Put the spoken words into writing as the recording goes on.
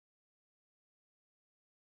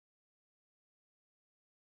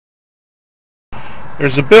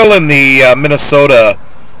There's a bill in the Minnesota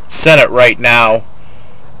Senate right now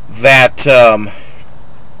that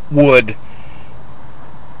would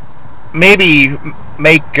maybe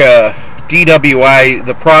make DWI,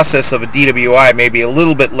 the process of a DWI, maybe a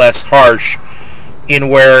little bit less harsh, in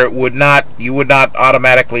where you would not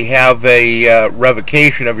automatically have a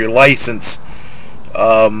revocation of your license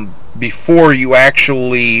before you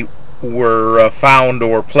actually were found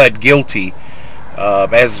or pled guilty.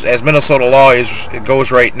 As Minnesota law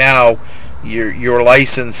goes right now, your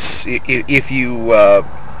license, if you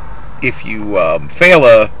fail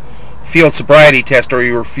a field sobriety test, or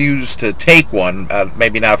you refuse to take one,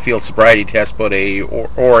 maybe not a field sobriety test, but a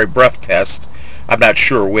breath test, I'm not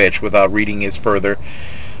sure which without reading it further.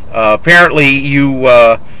 Apparently, you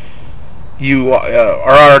are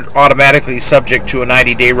automatically subject to a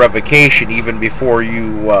 90-day revocation even before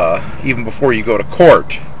you go to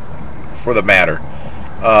court for the matter.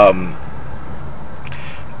 The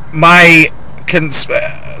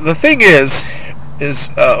thing is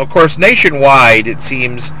of course, nationwide it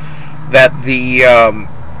seems that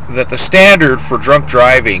the standard for drunk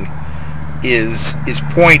driving is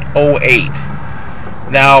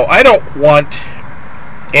 .08. Now, I don't want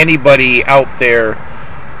anybody out there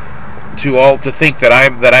to think that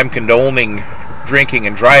I'm condoning drinking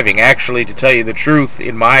and driving. Actually, to tell you the truth,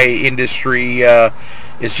 in my industry,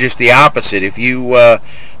 it's just the opposite. If you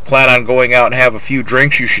plan on going out and have a few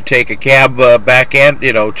drinks, you should take a cab back and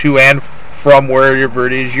to and from wherever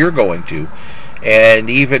it is you're going to. And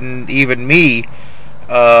even me,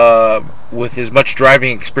 with as much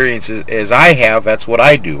driving experience as I have, that's what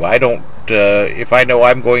I do. I don't. If I know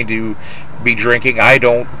I'm going to be drinking, I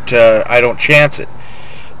don't chance it.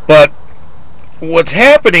 But what's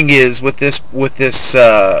happening is with the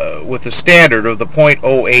standard of the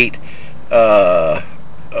 .08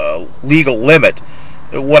 legal limit,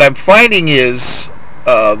 what I'm finding is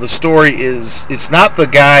the story is it's not the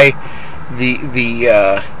guy,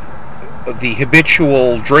 the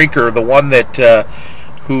habitual drinker, the one that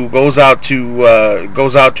who goes out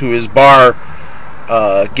to his bar,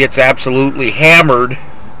 gets absolutely hammered,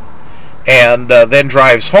 and then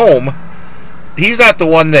drives home. He's not the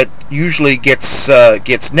one that usually gets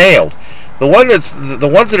nailed. The ones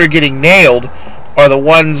that are getting nailed are the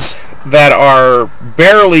ones that are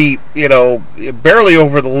barely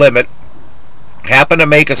over the limit, happen to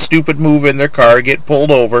make a stupid move in their car, get pulled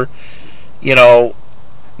over.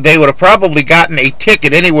 They would have probably gotten a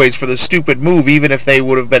ticket anyways for the stupid move, even if they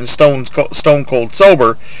would have been stone cold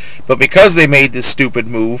sober. But because they made this stupid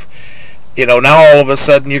move, now all of a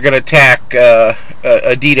sudden you're going to tack a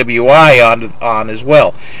DWI on as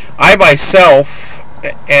well. I myself,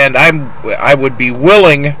 and I would be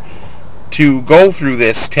willing to go through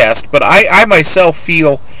this test, but I myself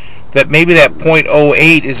feel that maybe that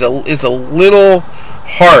 .08 is a little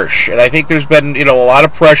harsh, and I think there's been a lot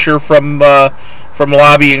of pressure from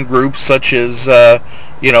lobbying groups such as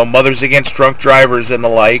Mothers Against Drunk Drivers and the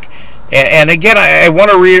like. And again, I want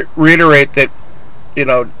to reiterate that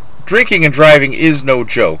drinking and driving is no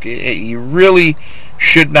joke. You really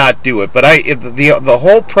should not do it. But the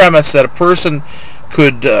whole premise that a person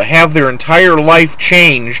could have their entire life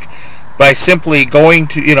changed by simply going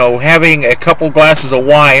to, having a couple glasses of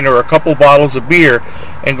wine or a couple bottles of beer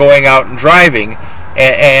and going out and driving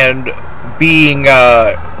and being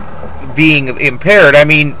impaired. I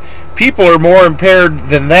mean, people are more impaired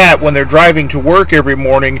than that when they're driving to work every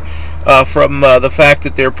morning from the fact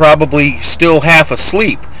that they're probably still half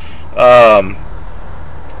asleep. I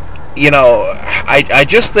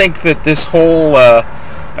just think that this whole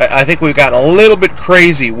I think we've gotten a little bit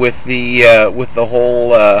crazy with the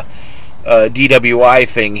whole DWI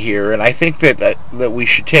thing here, and I think that we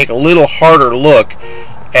should take a little harder look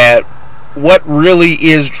at what really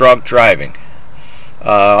is drunk driving.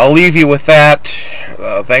 I'll leave you with that.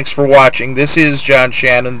 Thanks for watching. This is John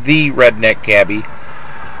Shannon, the Redneck Cabbie.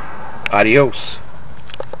 Adios.